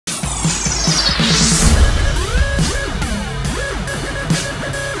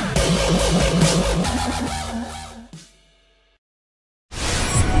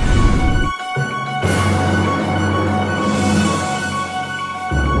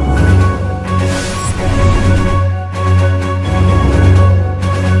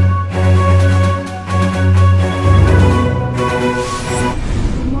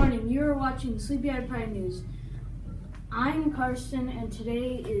I'm Karsten, and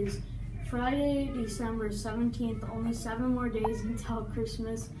today is Friday, December 17th. Only 7 more days until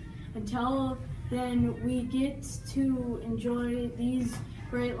Christmas. Until then, we get to enjoy these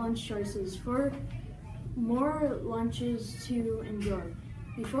great lunch choices for more lunches to enjoy.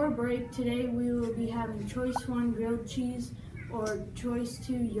 Before break today, we will be having Choice 1 grilled cheese or Choice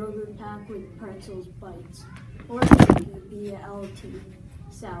 2 yogurt pack with pretzels bites, or the BLT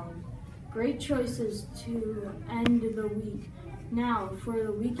salad. Great choices to end the week. Now for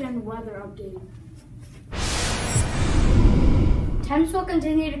the weekend weather update. Temps will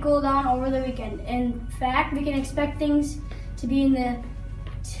continue to cool down over the weekend. In fact, we can expect things to be in the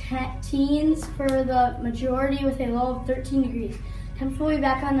teens for the majority with a low of 13 degrees. Temps will be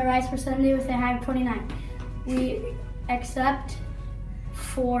back on the rise for Sunday with a high of 29. We expect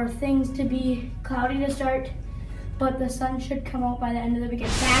for things to be cloudy to start, but the sun should come out by the end of the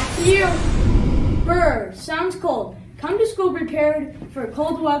weekend. Back to you! Brr, sounds cold. Come to school prepared for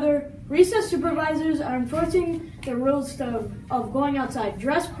cold weather. Recess supervisors are enforcing the rules of going outside.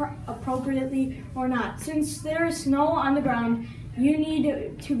 Dress appropriately or not. Since there is snow on the ground, you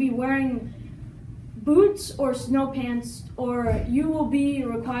need to be wearing boots or snow pants, or you will be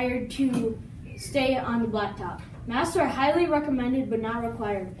required to stay on the blacktop. Masks are highly recommended but not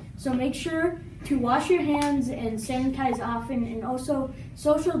required, so make sure to wash your hands and sanitize often, and also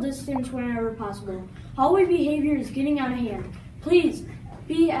social distance whenever possible. Hallway behavior is getting out of hand. Please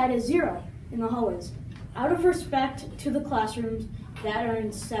be at a 0 in the hallways, out of respect to the classrooms that are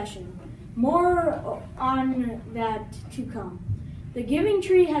in session. More on that to come. The Giving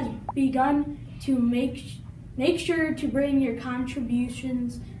Tree has begun to make sure to bring your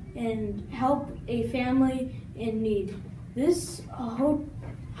contributions and help a family in need. This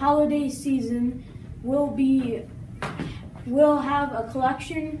holiday season will have a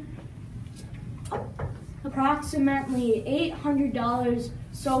collection approximately $800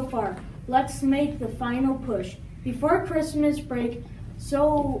 so far. Let's make the final push before Christmas break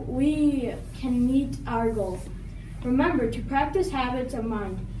so we can meet our goal. Remember to practice habits of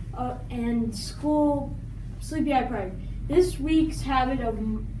mind and school Sleepy Eye Pride. This week's habit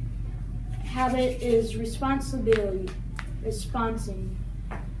is responsing.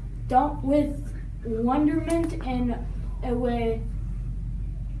 Don't with wonderment and a way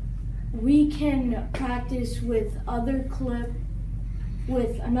we can practice with another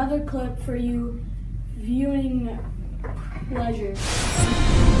clip for you viewing pleasure.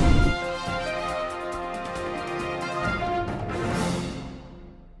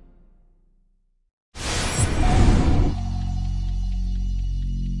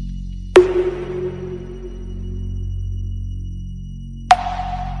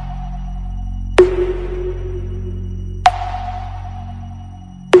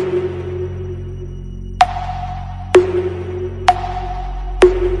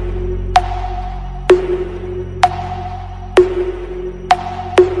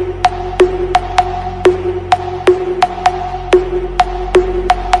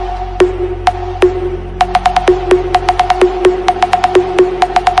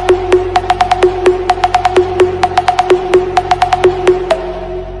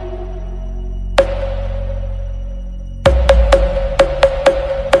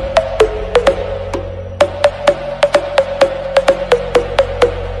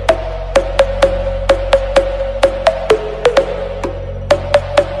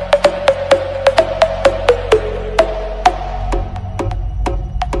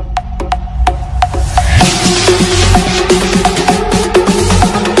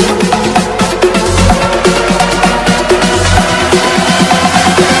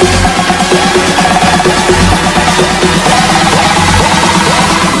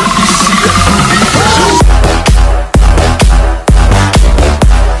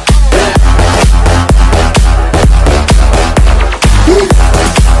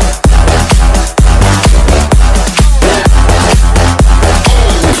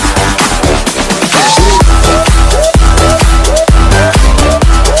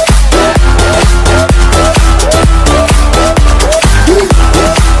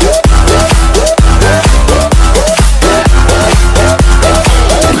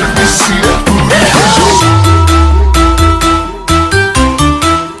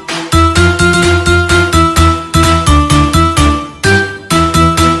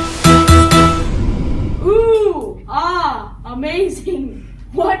 Amazing!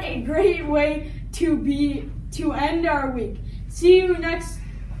 What a great way to end our week. See you next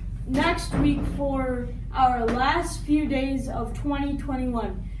week for our last few days of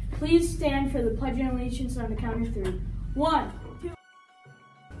 2021. Please stand for the Pledge of Allegiance on the count of 3. 1,